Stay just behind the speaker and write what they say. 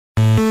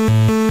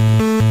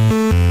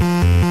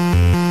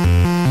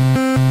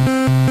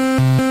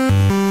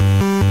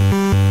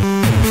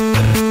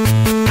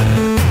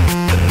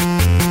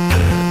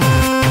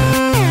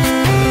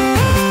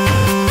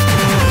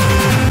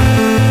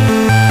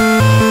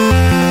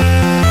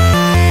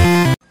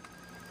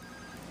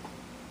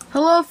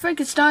Hello,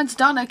 Frankenstein's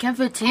Donna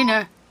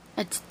Cavatina.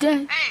 And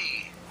today...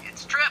 Hey,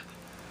 it's Trip.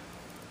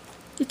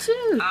 It's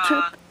you,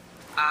 Trip.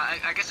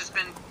 I guess it's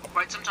been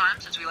quite some time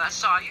since we last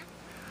saw you.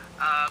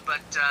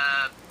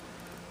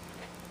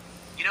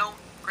 You know,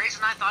 Grace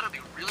and I thought it'd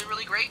be really,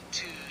 really great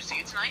to see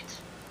you tonight.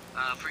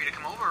 For you to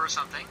come over or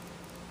something.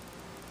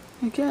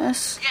 I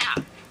guess.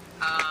 Yeah.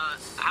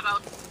 How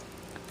about...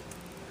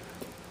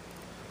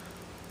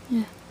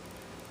 Yeah.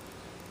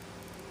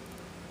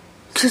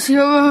 Just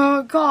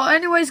your call.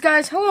 Anyways,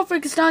 guys, hello,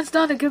 Frankenstein's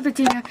Donna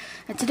Cavatina.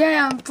 And today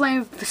I'm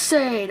playing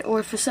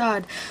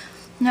Façade.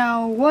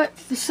 Now, what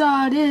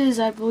Façade is,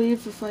 I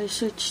believe, if I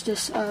search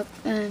this up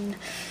and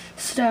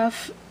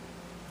stuff,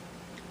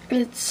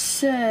 it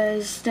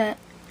says that...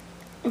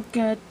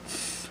 Okay.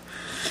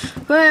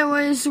 But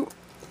anyways,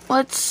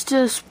 let's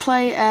just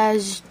play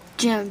as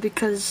Jim,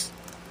 because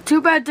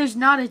too bad there's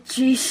not a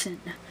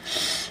Jason.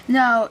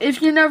 Now,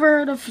 if you never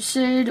heard of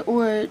Façade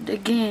or the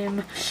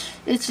game,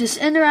 it's this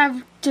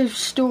interactive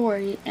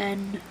story,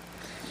 and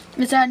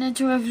it's at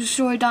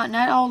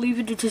interactivestory.net. I'll leave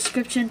it in the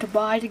description to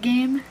buy the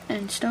game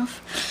and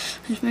stuff.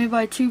 It's made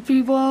by 2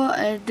 people,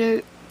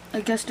 and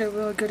I guess they're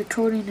really good at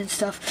coding and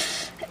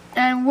stuff.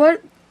 And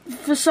what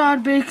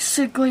Façade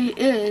basically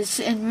is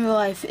in real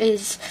life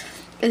is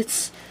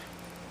it's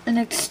an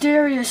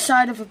exterior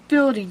side of a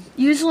building,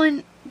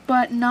 usually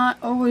but not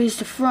always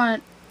the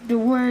front. The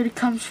word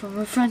comes from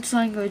a French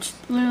language,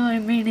 literally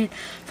meaning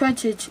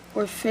frontage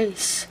or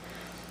face.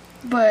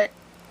 But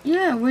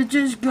yeah, we're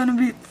just gonna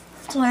be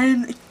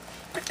playing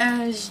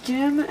as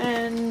Jim,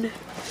 and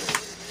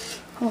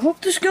I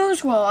hope this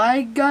goes well.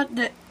 I got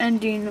the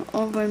ending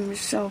all by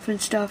myself and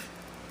stuff.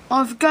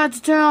 Oh, I forgot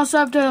to turn on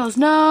subtitles.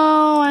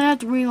 No, I have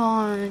to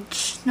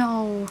relaunch.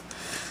 No.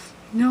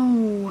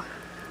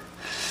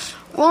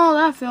 Well,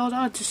 that failed.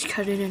 I'll just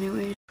cut it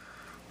anyway.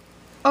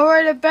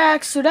 Alright, I'm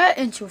back. So that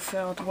intro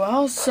failed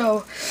well.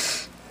 So,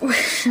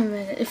 wait a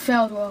minute. It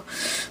failed well.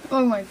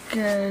 Oh my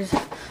god.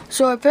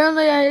 So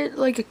apparently I had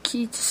like a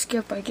key to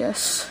skip, I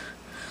guess.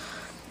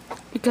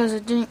 Because I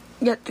didn't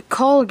get the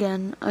call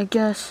again, I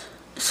guess.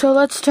 So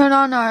let's turn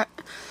on our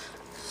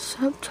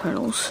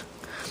subtitles.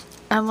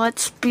 And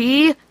let's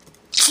be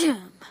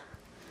Jim.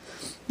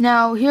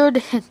 Now, here are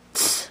the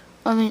hints.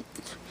 Here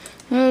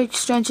are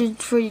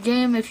extensions for your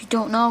game if you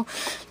don't know.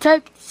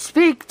 Type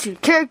speak to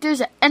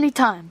characters at any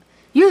time.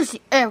 Use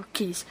the arrow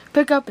keys.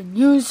 Pick up and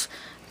use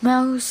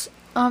mouse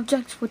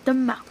objects with the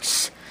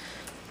mouse.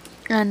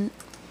 And,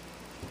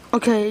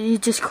 okay, you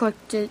just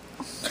clicked it.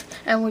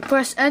 And we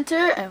press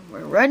enter and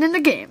we're right in the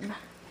game.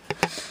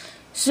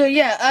 So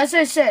yeah, as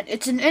I said,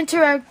 it's an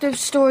interactive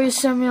story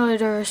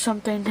simulator or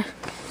something.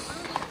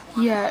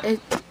 Yeah, it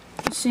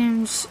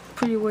seems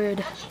pretty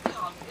weird.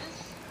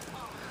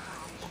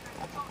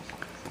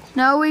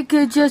 Now we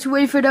could just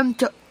wait for them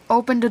to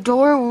open the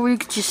door, or we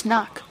could just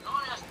knock.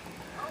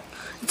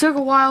 It took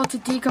a while to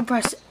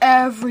decompress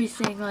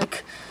everything,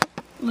 like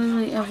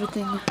literally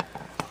everything.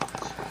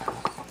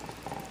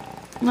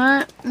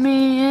 Let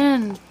me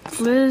in,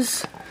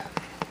 please.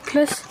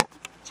 Please.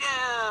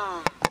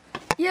 Jim!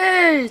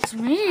 Yay, it's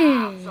me!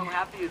 I'm so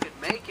happy you could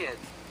make it.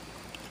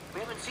 We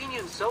haven't seen you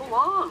in so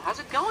long. How's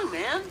it going,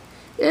 man?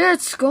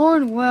 It's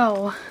going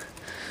well.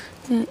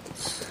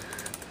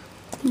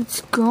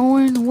 It's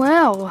going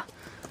well.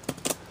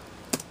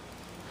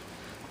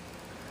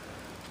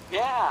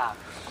 Yeah.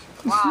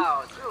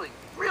 Wow, it's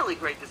really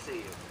great to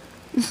see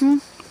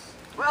you.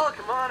 Well,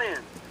 come on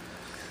in.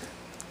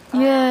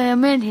 Yeah,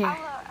 I'm in here.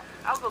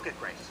 I'll go get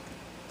Grace.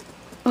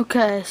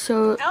 Okay,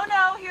 so...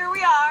 No, here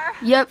we are.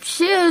 Yep,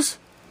 she is.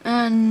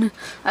 And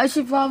I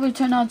should probably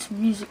turn on some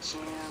music.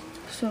 Jim.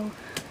 So...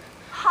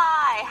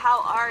 Hi,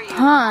 how are you?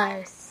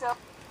 Hi.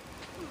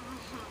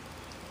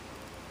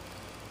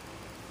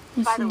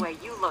 By the way,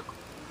 you look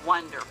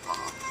wonderful.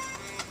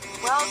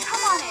 Well,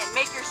 come on in.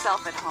 Make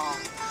yourself at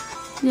home.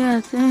 Yeah,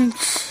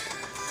 thanks.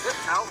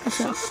 Out, close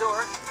the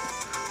door.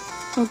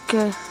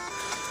 Okay.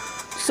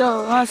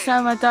 So, last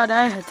time I thought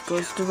I had to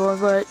close the door,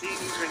 but... See,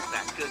 you drink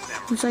that good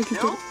beverage. Looks like you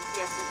did.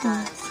 Yes, it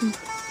does.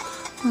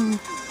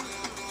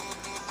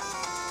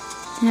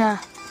 Yeah.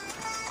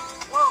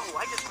 Whoa,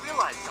 I just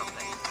realized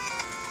something.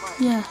 What?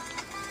 Yeah.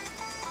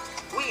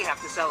 We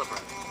have to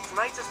celebrate.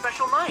 Tonight's a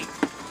special night.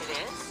 It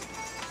is?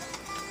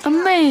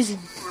 Amazing.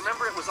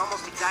 Remember, it was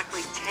almost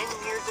exactly 10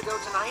 years ago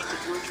tonight that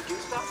you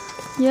introduced us?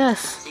 Yes.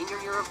 Senior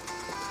year of...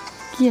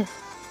 Yes.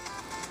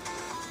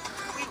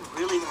 We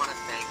really want to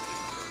thank you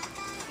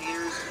for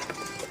years.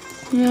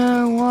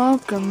 You're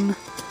welcome.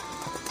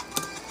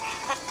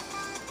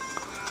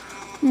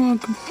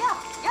 Welcome.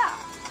 Yeah.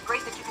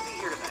 Great that you could be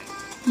here today.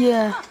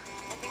 Yeah. Huh. I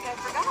think I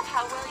forgot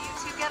how well you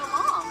two get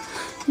along.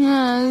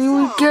 Yeah,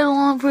 we get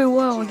along pretty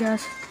well, I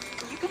guess.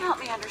 You can help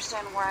me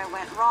understand where I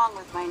went wrong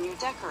with my new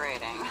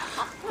decorating.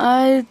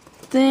 I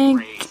think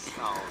Grace,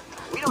 oh,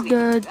 we don't need to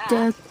do the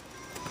that.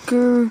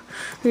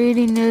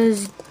 decorating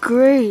is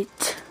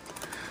great.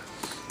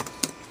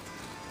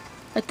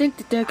 I think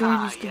the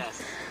decorating is good.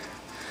 Yes.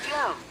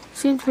 Jim.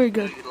 Seems pretty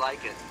good. You'd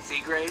like it.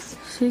 See, Grace?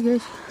 See,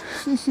 guys?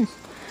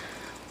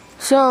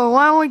 So,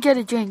 why don't we get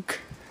a drink?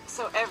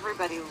 So every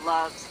everybody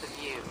loves the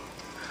view.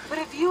 But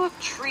a view of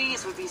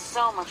trees would be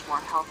so much more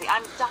healthy.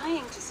 I'm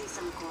dying to see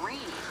some green.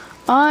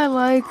 I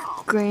like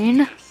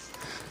green. Please.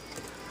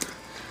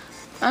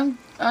 I'm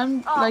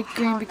like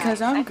green how because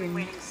nice. I'm I've been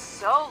green. waiting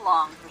so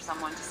long for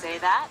someone to say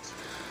that.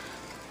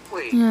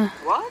 Wait, Yeah.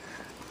 what?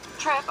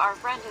 Trip, our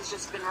friend, has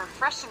just been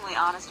refreshingly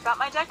honest about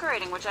my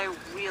decorating, which I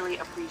really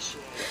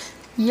appreciate.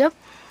 Yep.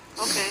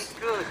 Okay,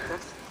 good.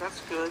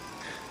 That's good.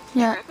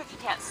 Yeah. Trip, if you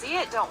can't see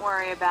it, don't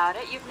worry about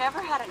it. You've never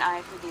had an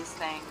eye for these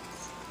things.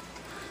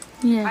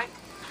 Yeah.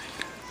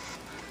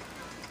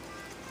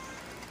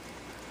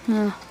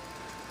 Yeah.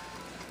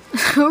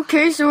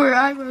 Okay, so her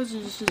eyebrows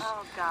is just...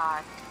 Oh,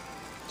 God.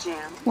 Jim,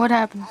 What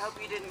happened? I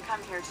hope you didn't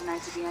come here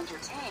tonight to be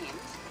entertained.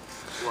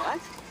 What?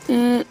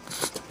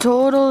 It's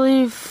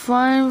totally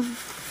fine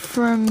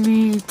for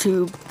me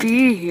to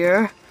be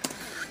here.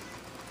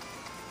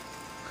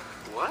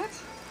 What?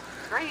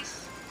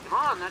 Grace,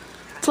 come on.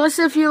 Plus,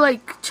 if you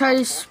like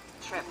try to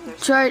Trip,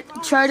 there's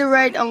try to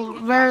write a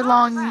very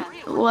long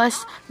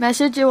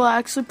message, it will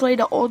actually play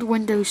the old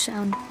Windows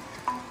sound.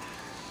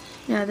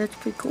 Yeah, that's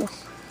pretty cool.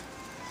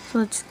 So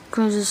let's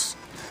close this.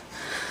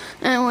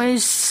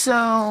 Anyways,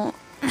 so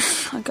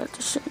I got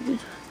distracted.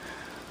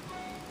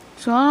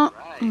 So I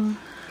don't. Right.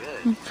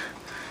 Good. Maybe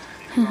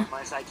you're on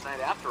my side tonight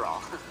after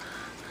all.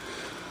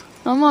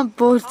 I'm on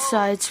both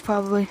sides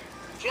probably.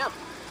 Jim,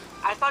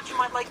 I thought you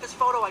might like this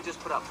photo I just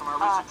put up from our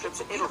recent trip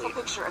it's a to beautiful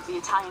Italy. picture of the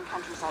Italian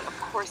countryside. Of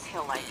course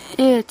he'll like it.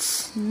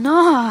 It's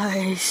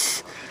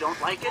nice. You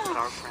don't like it, but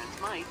our friend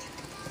might.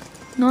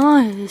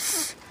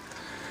 Nice.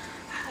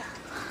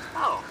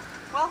 Oh,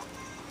 Well,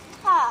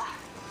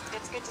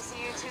 it's good to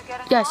see you two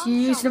getting Yes, along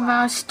you use so the well.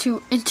 mouse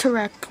to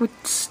interact with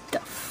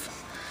stuff.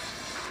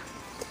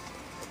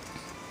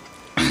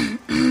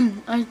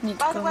 I need to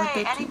By go the with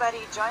way, it. anybody,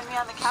 join me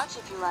on the couch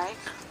if you like.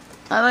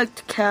 I like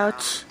the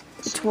couch.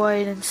 It's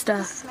white and This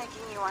stuff. is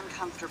making you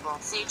uncomfortable.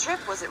 See, Trip,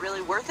 was it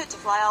really worth it to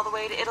fly all the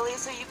way to Italy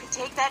so you could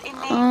take that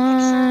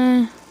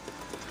inane picture?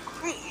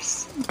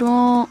 Grace.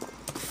 Don't I'll take the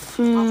picture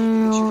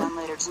feel done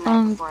later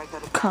tonight before I go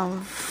to bed.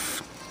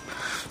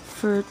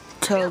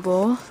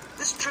 comfortable.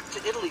 this trip to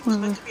Italy was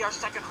meant to be our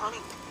second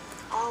honeymoon.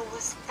 Oh,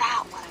 was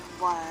that what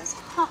it was?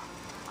 Huh.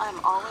 I'm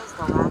always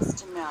the last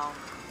to know.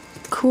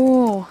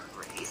 Cool.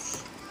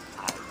 Grace,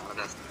 I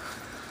wanted us.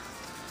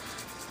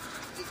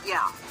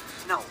 Yeah,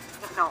 no.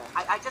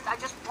 I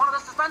just wanted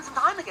us to spend some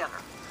time together.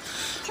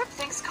 Trip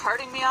thinks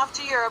carting me off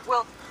to Europe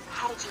will,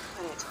 how did you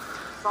put it,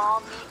 thaw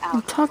me out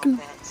I'm talking- a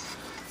little bit.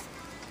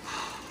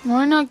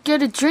 Why not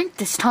get a drink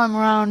this time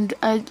around?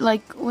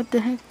 What the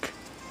heck?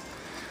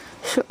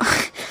 So,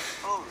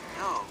 Oh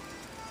no,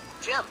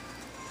 Jim,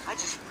 I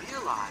just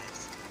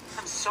realized.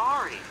 I'm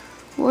sorry.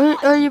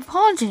 what are you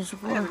apologizing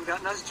I for? haven't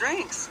gotten us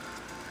drinks.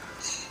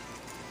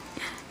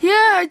 Yeah,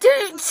 I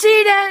didn't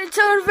see that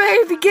until the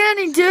very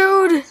beginning,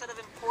 dude. Instead of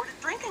imported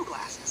drinking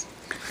glasses.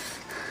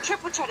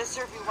 Trip would try to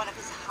serve you one of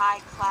his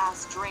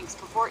high-class drinks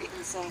before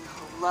even saying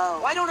hello.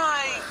 Why don't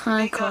I High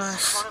make class.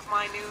 us one of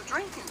my new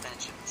drink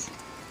inventions?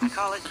 I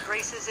call it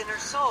Grace's Inner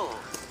Soul.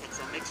 It's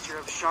a mixture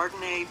of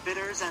Chardonnay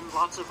bitters and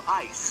lots of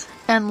ice.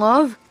 And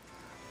love?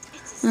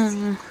 It's a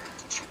secret.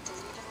 Trip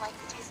doesn't even like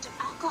the taste of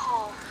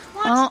alcohol.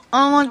 What? I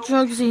don't like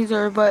drugs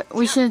either, but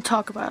we shouldn't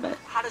talk about it.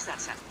 How does that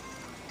sound?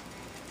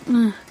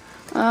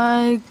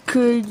 I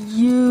could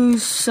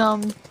use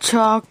some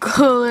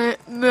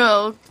chocolate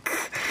milk.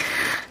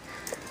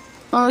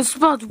 Oh, I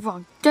spelled it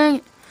wrong. Dang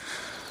it.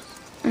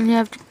 And you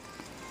have to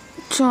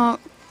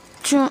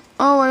oh,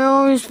 I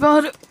always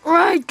spelled it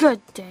right. God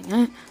dang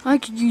it. I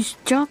could use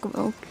chocolate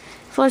milk.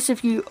 Plus,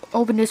 if you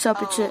open this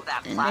up, it's Oh,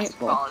 that an plastic 8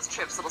 ball ball. is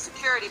Trip's little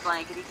security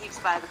blanket he keeps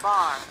by the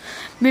bar.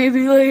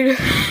 Maybe later.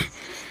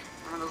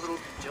 One of those little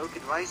joke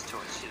advice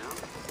toys, you know?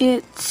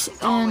 It's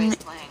He's an always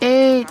playing.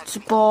 8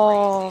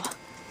 ball.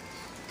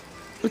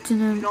 It's an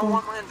You 8 don't ball.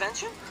 want my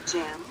invention?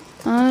 Jim,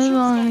 I Trip's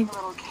like. getting a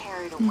little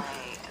carried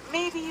away.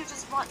 Maybe you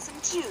just want some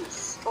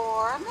juice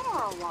or a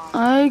mineral water.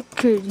 I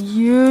could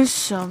use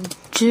some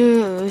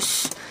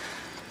juice.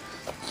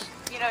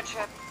 You know,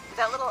 Trip,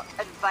 that little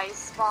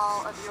advice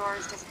ball of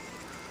yours doesn't...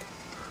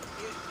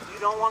 You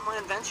don't want my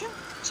invention?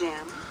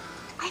 Jim,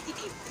 I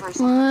think you first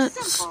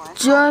Let's simple and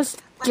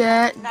just like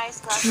get a nice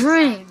glass of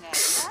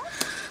drinks.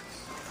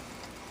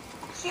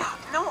 Chardonnay, Yeah,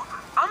 no,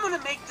 I'm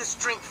gonna make this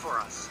drink for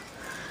us.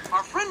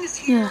 Our friend is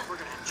here, Yeah. we're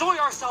gonna enjoy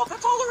ourselves,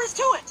 that's all there is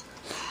to it.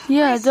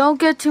 Yeah, don't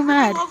get too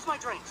Everybody mad. loves my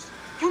drinks.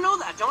 You know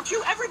that, don't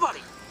you?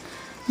 Everybody.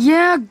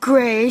 Yeah,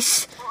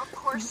 Grace. yeah? Well, of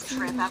course,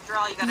 Trip. After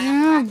all, you gotta Yeah,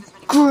 have practice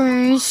when you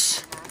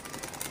Grace.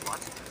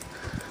 What?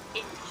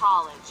 in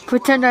college. You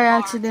Pretend were I a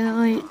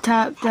accidentally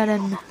tapped that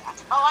in.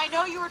 Oh, I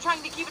know you were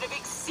trying to keep it a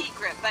big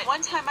secret, but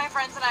one time my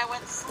friends and I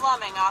went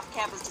slumming off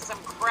campus to some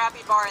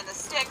crappy bar in the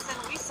sticks, and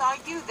we saw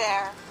you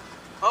there.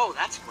 Oh,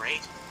 that's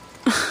great.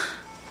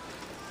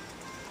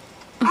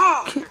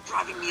 Oh, you're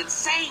driving me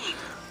insane.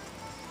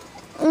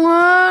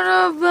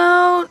 What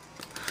about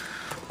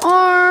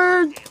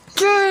our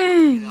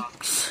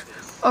drinks?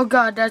 Oh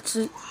God, that's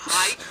a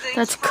Hide things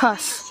that's from me?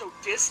 cuss. You're so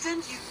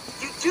distant.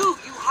 You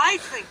hide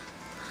things.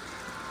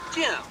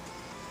 Jim,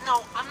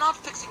 No, I'm not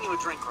fixing you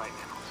a drink right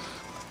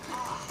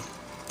now.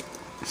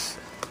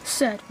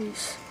 Sad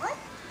face. What?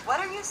 What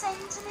are you saying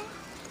to me?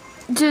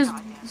 Just...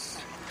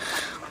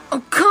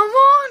 Oh, come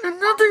on!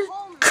 Another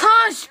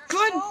cuss!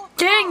 God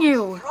dang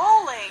you!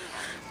 Rolling.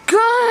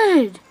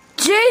 Good!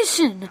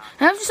 Jason!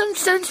 Have some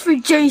sense for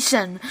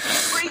Jason!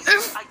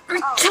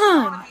 Every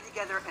time!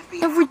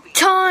 Every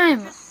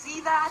time!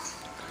 See that?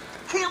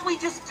 Can't we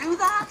just do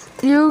that?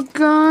 You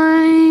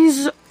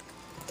guys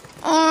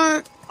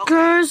are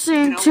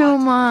cursing too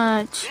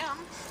much. Jim,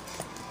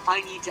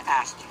 I need to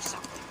ask you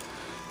something.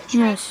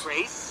 Yes.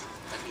 Grace,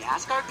 let me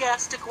ask our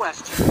guest a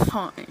question.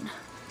 Fine.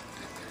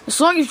 As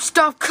long as you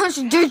stop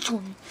cussing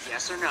digitally.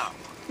 Yes or no?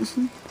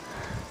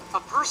 A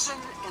person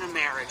in a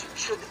marriage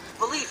should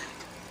believe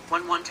it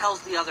when one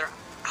tells the other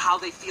how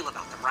they feel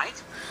about them,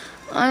 right?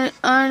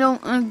 I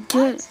don't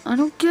get it. I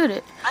don't get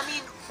it. I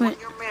mean, when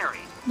you're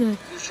married, Yeah.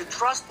 you should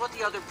trust what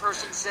the other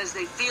person says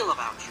they feel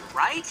about you,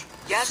 right?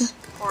 Yes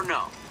or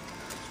no?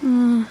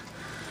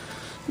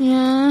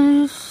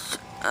 Yes.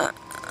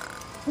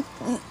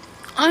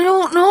 I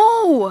don't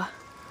know.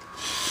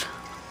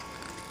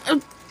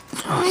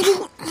 I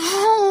don't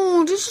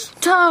know. This is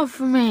tough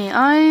for me.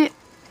 I'm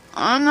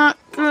not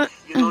good.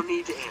 You don't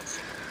need to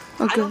answer.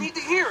 I Okay. don't need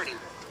to hear anymore.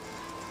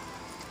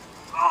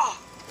 Oh,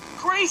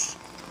 Grace,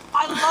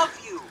 I love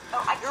you.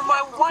 You're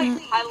my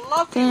wife. I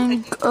love you.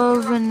 And Think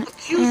of you're an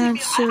accusing me.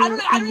 answer I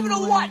don't even know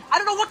anyway. what. I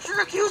don't know what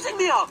you're accusing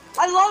me of.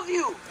 I love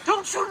you.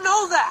 Don't you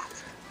know that?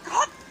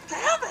 God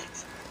damn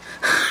it.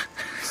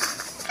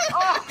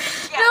 Oh,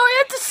 Yeah, No, we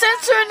have to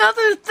censor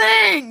another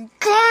thing.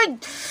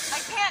 Good. I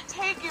can't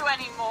take you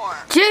anymore.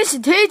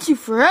 Jason hates you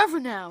forever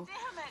now.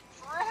 Damn it,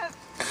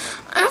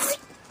 Trip. Every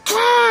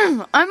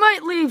time. I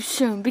might leave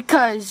soon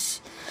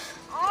because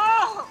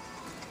Oh.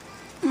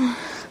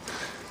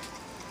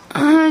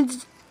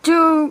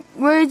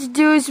 way to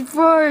do is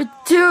for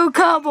two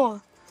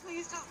couple.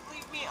 Please just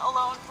leave me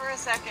alone for a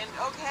second,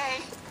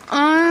 okay?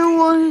 I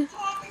want.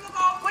 Talking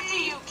about what do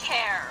you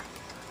care?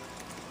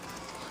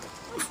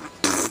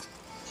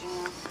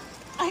 Jim,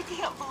 I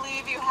can't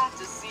believe you have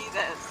to see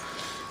this.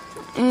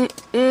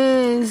 It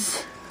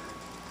is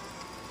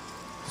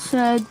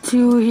sad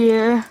to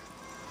hear.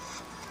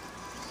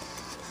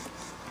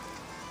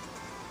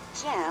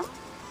 Jim,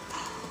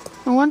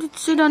 I wanted to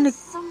sit on the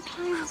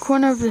sometimes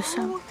corner of the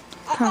so...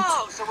 couch.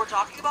 Oh, so we're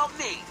talking about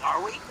me,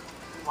 are we?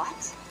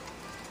 What?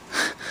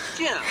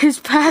 Jim, His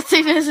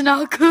passing is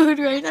not good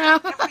right now.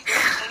 everything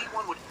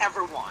anyone would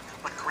ever want.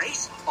 But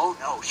Grace? Oh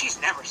no, she's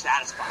never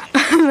satisfied.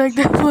 Like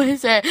the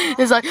voice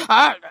is like.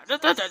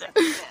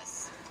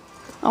 This.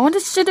 I want to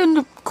sit in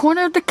the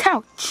corner of the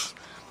couch,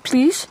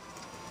 please.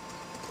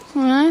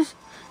 Alright,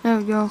 there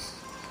we go.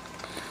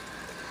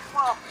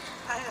 Well,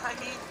 I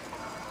mean,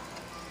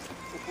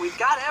 we've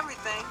got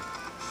everything.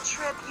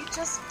 Trip, you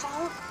just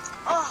don't...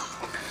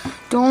 Ugh.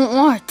 Don't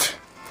what?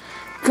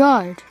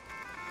 God.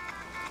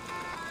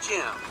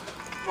 Jim,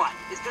 what?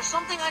 Is there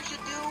something I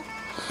should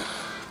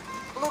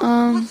do? Look,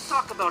 let's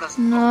talk about us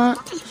both. Not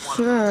Not just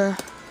one of us. sure.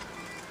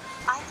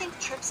 I think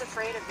Trip's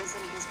afraid of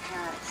visiting his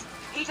parents.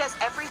 He does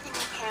everything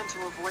he can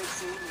to avoid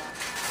seeing them.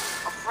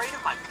 Afraid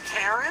of my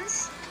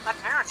parents? My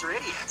parents are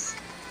idiots.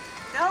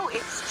 No,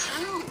 it's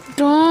true.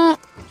 Don't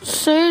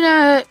say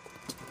that.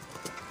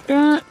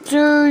 Don't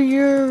do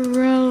your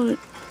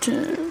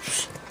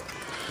relatives.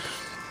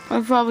 I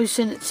probably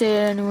shouldn't say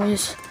it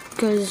anyways,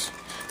 because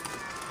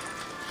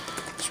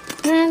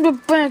in the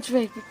back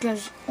space.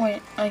 Because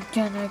wait, I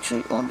can't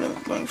actually order the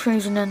back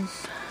phrase and then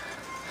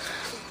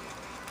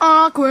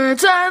awkward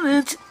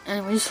silence.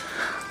 Anyways,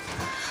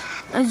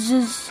 I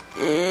just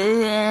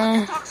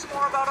Talk some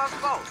more about us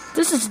both.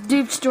 this is a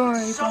deep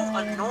story. So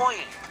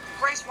annoying.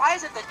 Grace, why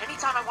is it that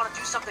anytime I want to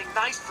do something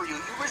nice for you,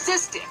 you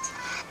resist it?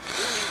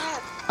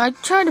 Trip, I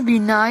try to be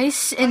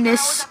nice in Like I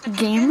this always have to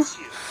game. convince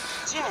you.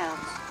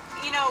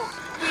 Jim, you know,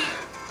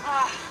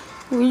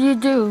 What do you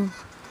do?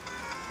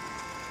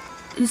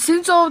 It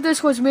seems all of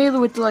this was made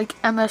with like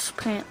MS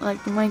Paint,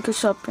 like the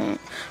Microsoft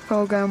Paint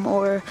program,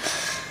 or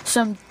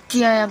some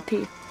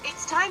GIMP.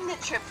 it's time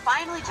that Trip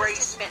finally just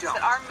Grace, admits don't.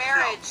 that our No,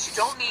 marriage... you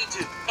don't need to.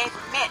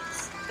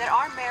 admits that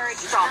our marriage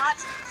is Stop not...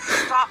 it.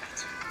 Stop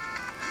it.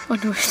 Oh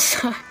no,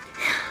 it's not.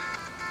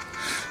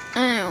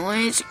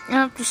 Anyways, I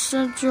have to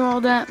censor all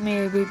that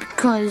maybe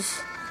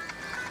because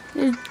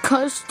it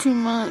costs too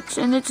much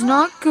and it's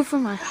not good for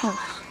my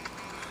health.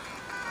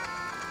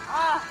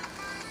 Ugh.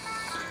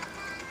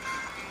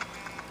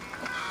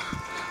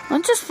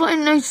 I'm just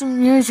playing nice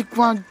music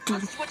while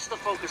Let's switch the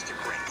focus to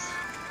Grace.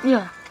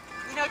 yeah.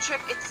 You know,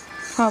 Trip, it's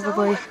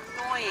Probably. so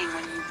annoying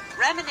when you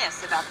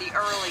reminisce about the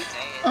early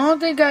days. I don't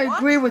think I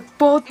agree with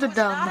both It of was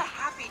not a them.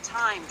 happy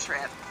time,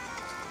 Trip.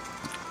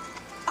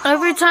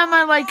 Every time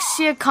I like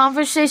see a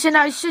conversation,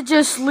 I should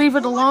just leave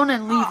it alone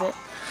and leave it.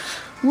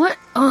 What?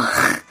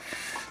 Ugh.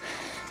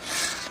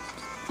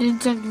 You're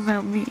talking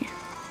about me.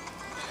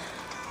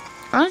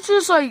 I'm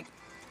just like,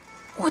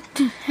 what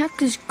the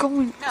heck is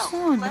going No,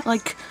 on? let's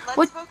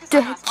What focus the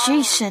on heck, us.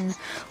 Jason?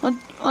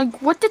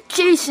 Like, what the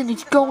Jason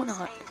is The going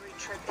most on? angry,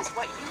 Trip, is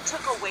what you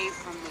took away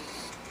from me.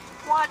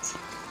 What?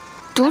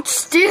 Don't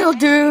steal,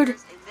 dude. In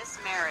this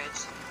marriage,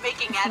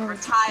 making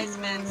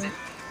advertisements and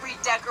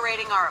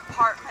redecorating our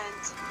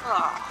apartment.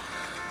 Ugh.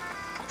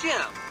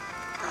 Jim.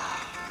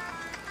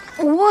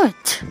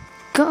 What?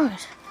 God.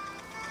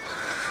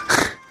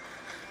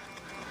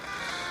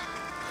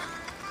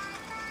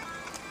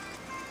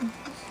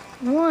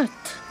 What?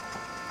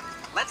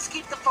 Let's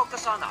keep the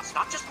focus on us,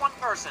 not just one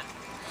person.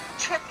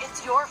 Trip,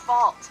 it's your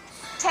fault.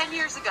 10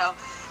 years ago,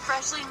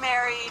 freshly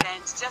married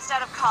and just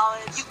out of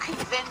college, you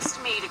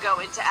convinced me to go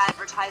into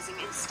advertising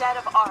instead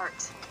of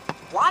art.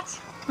 What?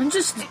 I'm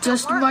just If it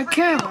adjusting weren't my for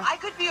camera. you, I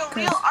could be a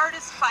real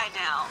artist by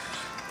now.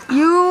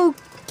 You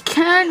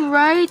can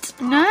right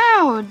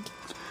now.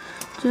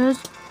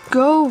 Just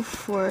go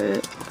for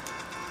it.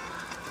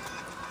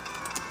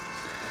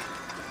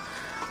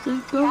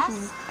 Just go Yes?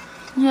 for it.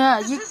 Yeah,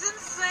 This you. is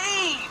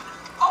insane.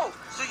 Oh,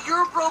 so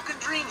your broken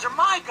dreams are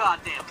my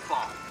goddamn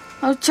fault.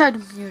 I'll try to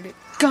mute it.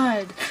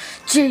 God,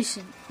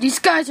 Jason, these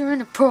guys are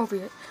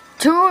inappropriate.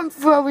 Too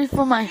inappropriate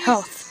for my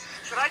health.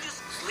 Jesus. Should I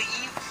just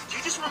leave? Do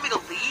you just want me to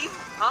leave?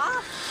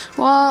 Huh?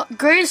 Well,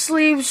 Grace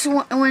leaves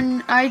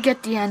when I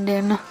get the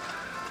ending.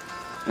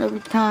 Every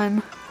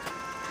time.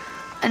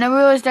 And I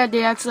realized that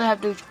they actually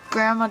have those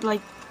grandma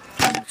like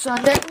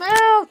Sunday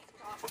milk.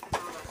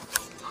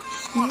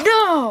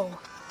 No!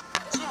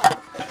 Jim,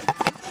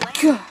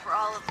 blame me for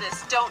all of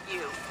this, don't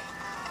you?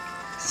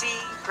 See,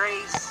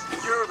 Grace,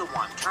 you're the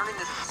one turning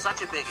this into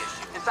such a big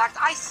issue. In fact,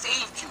 I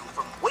saved you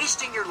from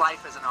wasting your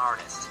life as an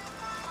artist.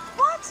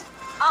 What?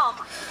 Oh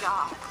my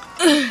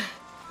god.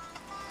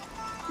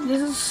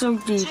 This is so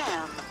deep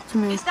Jim, to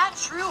me. is that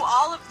true?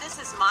 All of this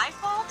is my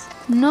fault?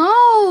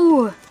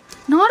 No!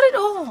 Not at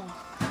all.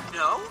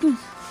 No?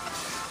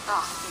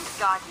 Oh, thank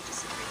God you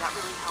disagree. That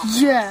really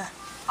helps. Yeah.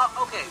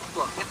 Okay,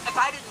 look, if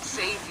I didn't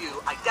save you,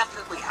 I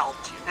definitely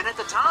helped you. And at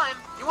the time,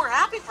 you were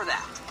happy for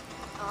that.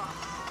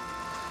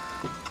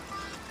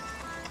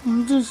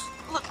 I'm just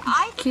Look,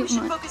 I think we keep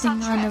should my focus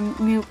on finger on Trip.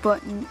 the mute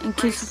button in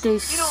case they You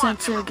know I've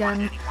censor never again.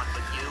 wanted anyone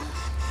but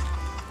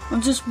you.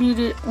 I'll just mute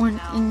it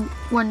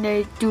when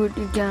they do it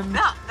again.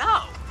 No,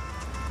 no.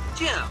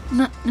 Jim.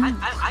 No, no.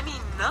 I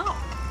mean, no.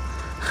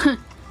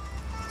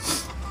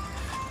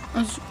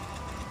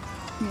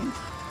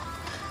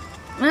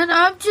 Man,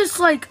 I'm just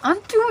like, I'm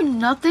doing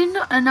nothing,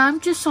 and I'm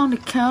just on the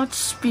couch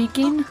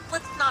speaking. Look,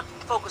 let's not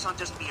focus on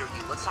just me or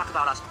you. Let's talk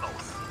about us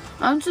both.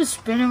 I'm just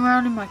spinning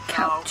around in my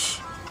couch.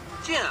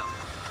 Jim,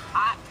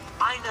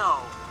 I know.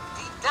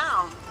 Deep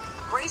down,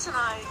 Grace and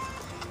I,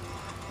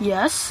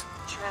 Yes?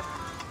 Trip.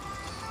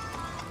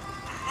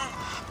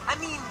 I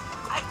mean,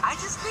 I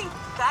just think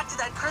back to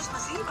that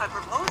Christmas Eve I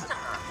proposed to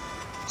her.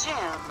 Jim.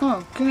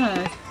 Oh,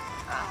 good.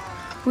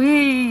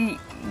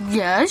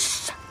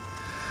 Yes?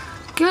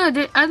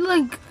 Good.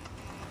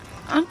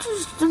 I'm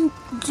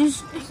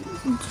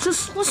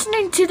just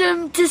listening to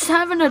them just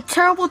having a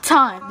terrible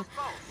time.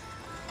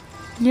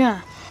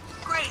 Yeah.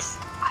 Grace,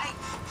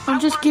 I'm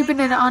just keeping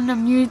it on the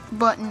mute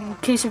button in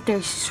case if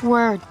they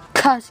swear or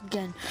cuss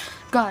again.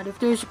 God, if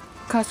there's a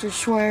cuss or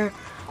swear,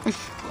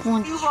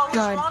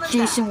 God,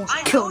 Jason will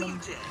kill them.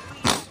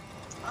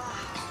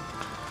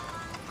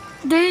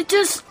 They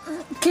just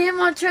came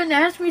on trying to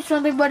ask me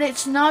something, but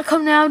it's not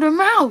coming out of their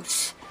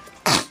mouths.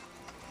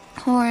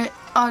 Or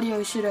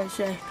audio, should I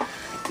say.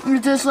 We're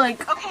just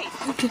like... Okay,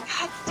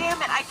 God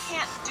damn it, I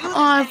can't do this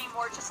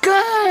anymore. Just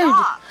good.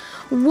 stop.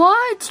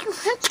 What? You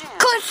have to Jim,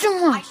 cut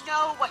someone. I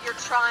know what you're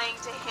trying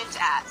to hint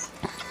at.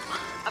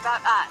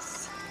 About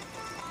us.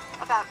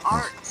 About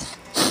art.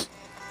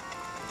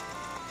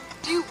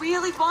 Do you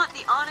really want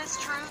the honest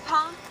truth,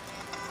 huh?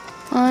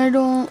 I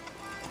don't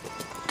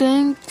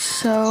think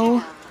so.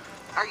 Jim,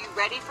 are you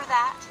ready for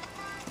that?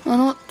 I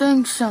don't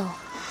think so.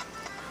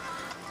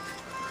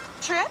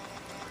 Trip?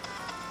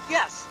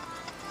 Yes.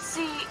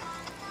 See,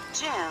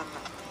 Jim,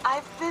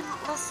 I've been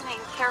listening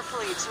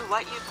carefully to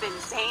what you've been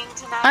saying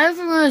tonight. I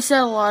haven't really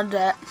said a lot of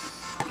that.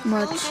 You've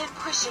Much. really been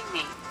pushing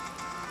me.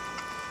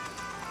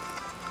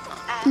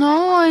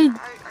 No, Are you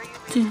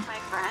really my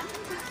friend?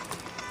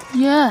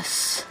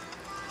 Yes.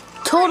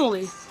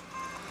 Totally.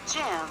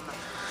 Jim,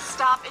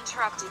 stop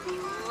interrupting me.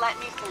 Let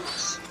me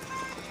finish.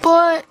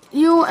 But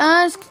you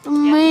asked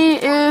me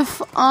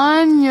if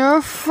I'm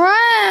your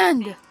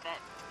friend. That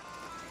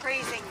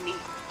praising me,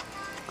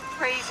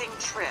 praising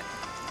Trip,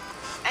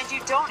 and you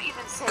don't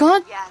even say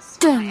God yes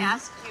damn when I it.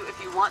 ask you if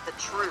you want the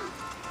truth.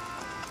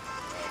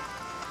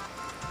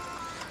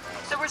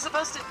 So we're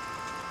supposed to...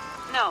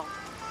 No.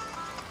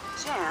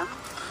 Jim,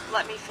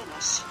 let me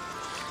finish.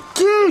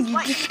 Dude, you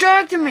What you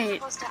distracted said me. is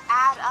supposed to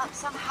add up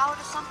somehow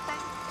to something?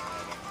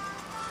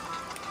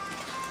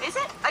 Is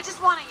it? I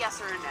just want a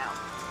yes or a no.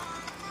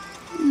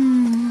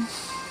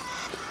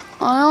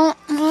 I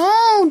don't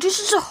know. This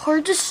is a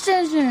hard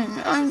decision.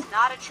 This is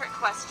not a trick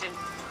question.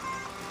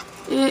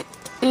 It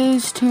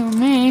is to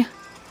me.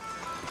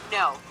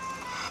 No.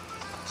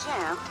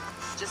 Jim,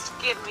 just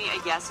give me a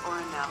yes or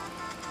a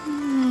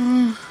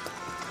no.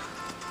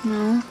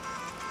 No.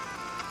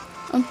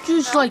 I'm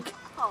just No? like,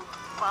 Oh,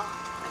 well,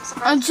 I'm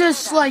surprised I'm to hear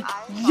just that. like, I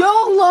thought-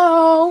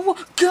 YOLO!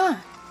 God.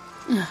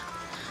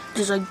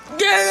 just like,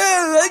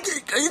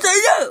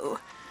 I know.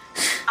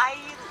 I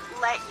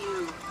let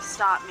you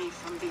stop me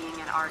from being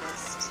an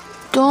artist.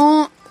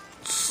 Don't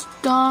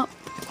stop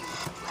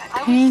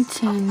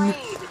painting. I was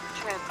afraid,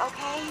 Trip,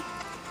 okay?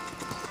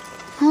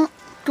 Huh?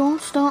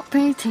 Don't stop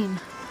painting.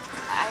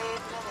 I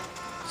admit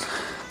it.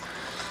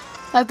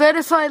 I bet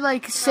if I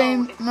like say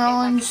No, if I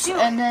melons could do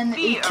and it, then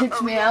be it kicks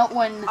a me real out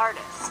when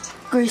artist.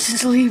 Grace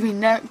is leaving,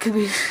 that could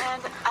be And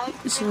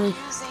I've been silly.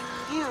 using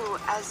you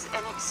as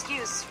an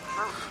excuse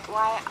for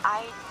why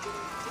I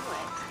didn't do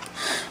it.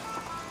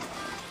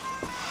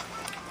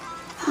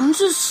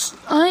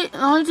 I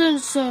didn't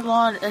say a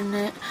lot in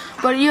it,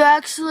 but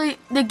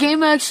the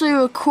game actually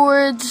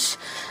records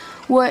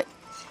what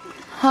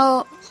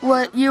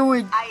you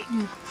were, Jim.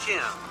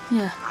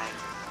 yeah.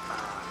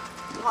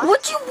 What?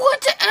 What you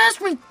want to ask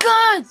me?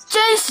 God,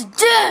 Jason,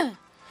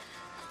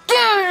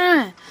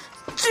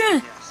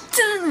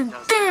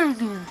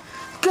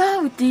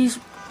 God with these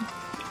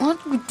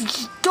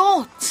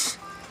adults.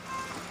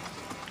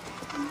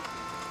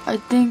 I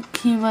think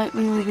he might be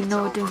leaving.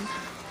 No, it didn't.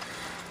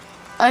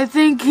 I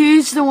think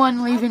he's the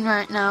one leaving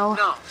right now.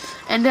 No.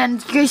 And then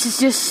Grace is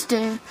just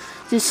staying.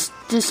 Grace,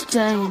 don't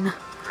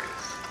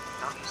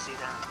you see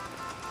that?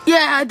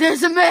 Yeah,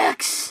 there's a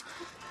mix.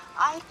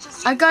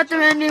 I got the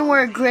ending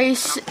where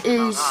Grace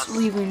is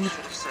leaving. Should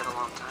have said a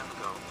long time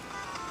ago.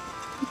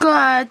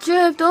 God,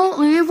 Jeff, don't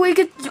leave. We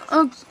could. Excuse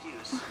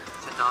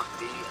to not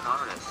be an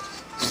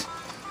artist.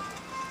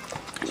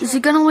 Is he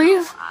gonna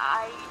leave?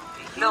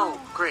 No,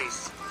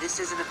 Grace. This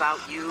isn't about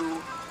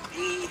you,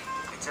 me.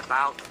 It's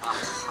about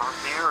us, our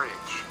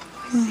marriage.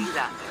 I see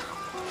that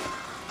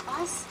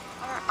now. Us?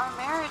 Our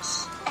marriage?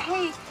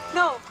 Hey,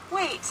 no,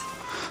 wait.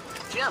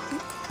 Jim.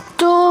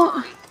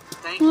 Don't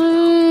Thank you.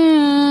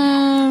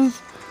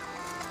 leave.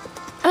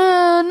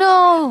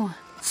 No,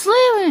 it's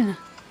leaving.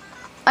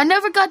 I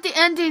never got the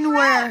ending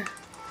where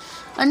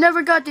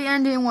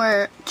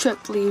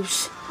Trip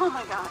leaves. Oh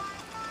my god.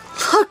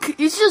 Look,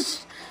 he's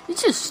just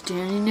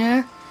standing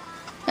there,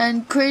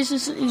 and Grace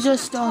is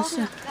just Told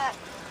also. him that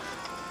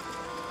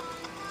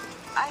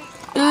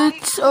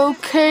It's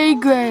okay,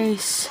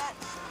 Grace.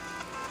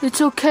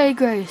 It's okay,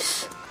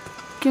 Grace.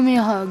 Give me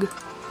a hug.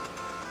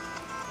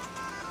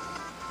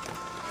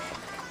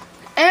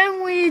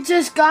 And we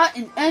just got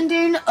an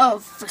ending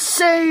of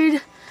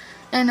Façade.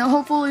 And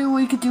hopefully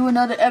we could do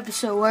another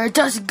episode where it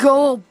does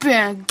go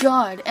bang,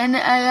 God. And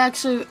I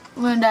actually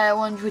learned that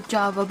once with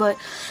Java, but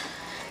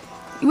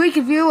we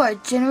could view our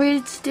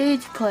generated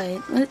stage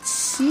play. Let's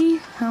see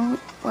how it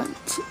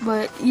went.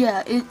 But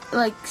yeah, it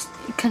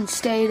can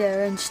stay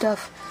there and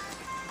stuff.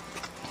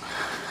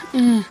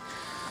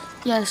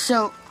 Yeah,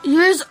 so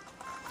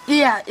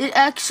it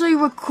actually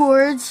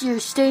records your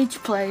stage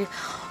play,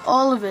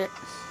 all of it,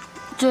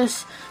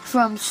 just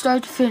from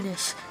start to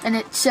finish, and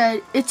it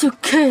said, "It's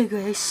okay,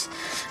 Grace,"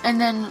 and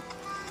then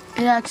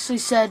it actually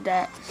said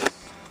that,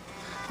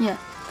 yeah,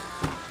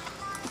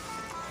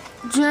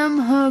 Jim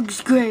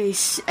hugs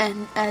Grace,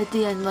 and at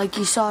the end, like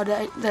you saw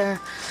that there.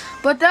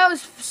 But that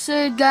was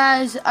it,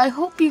 guys. I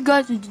hope you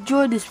guys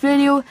enjoyed this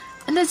video,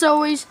 and as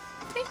always,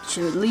 make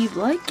sure to leave a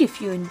like if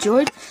you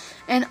enjoyed.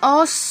 And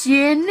I'll see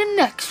you in the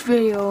next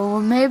video.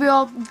 Maybe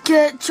I'll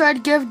try to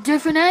give a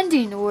different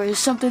ending or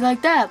something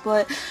like that.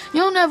 But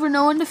you'll never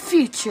know in the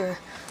future.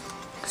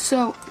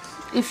 So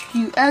if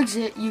you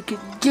exit, you can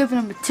give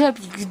them a tip.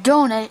 You can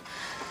donate.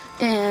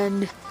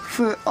 And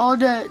for all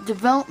the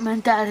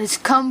development that has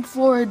come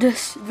forward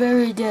this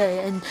very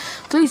day. And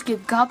please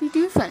give copy to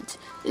your friends.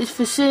 This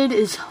Façade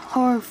is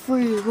horror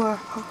freeware.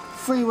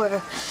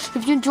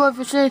 If you enjoyed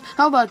Façade,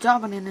 how about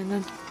dropping it in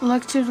an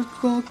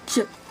electrical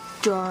chip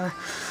jar?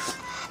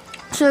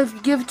 So if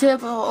you give a tip,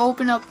 it'll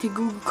open up to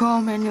Google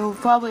Chrome and you'll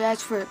probably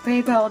ask for a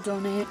PayPal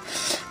donate.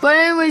 But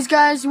anyways,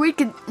 guys, we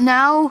can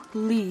now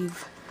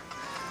leave.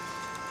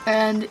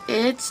 And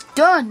it's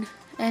done.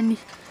 And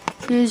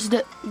here's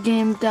the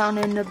game down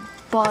in the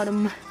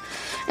bottom.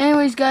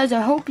 Anyways, guys,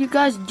 I hope you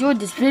guys enjoyed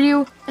this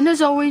video. And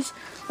as always,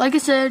 like I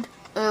said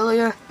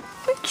earlier,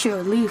 make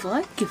sure to leave a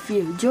like if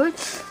you enjoyed.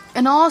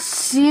 And I'll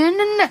see you in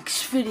the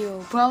next video.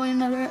 Probably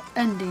another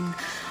ending.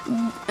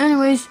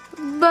 Anyways,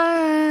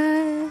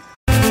 bye.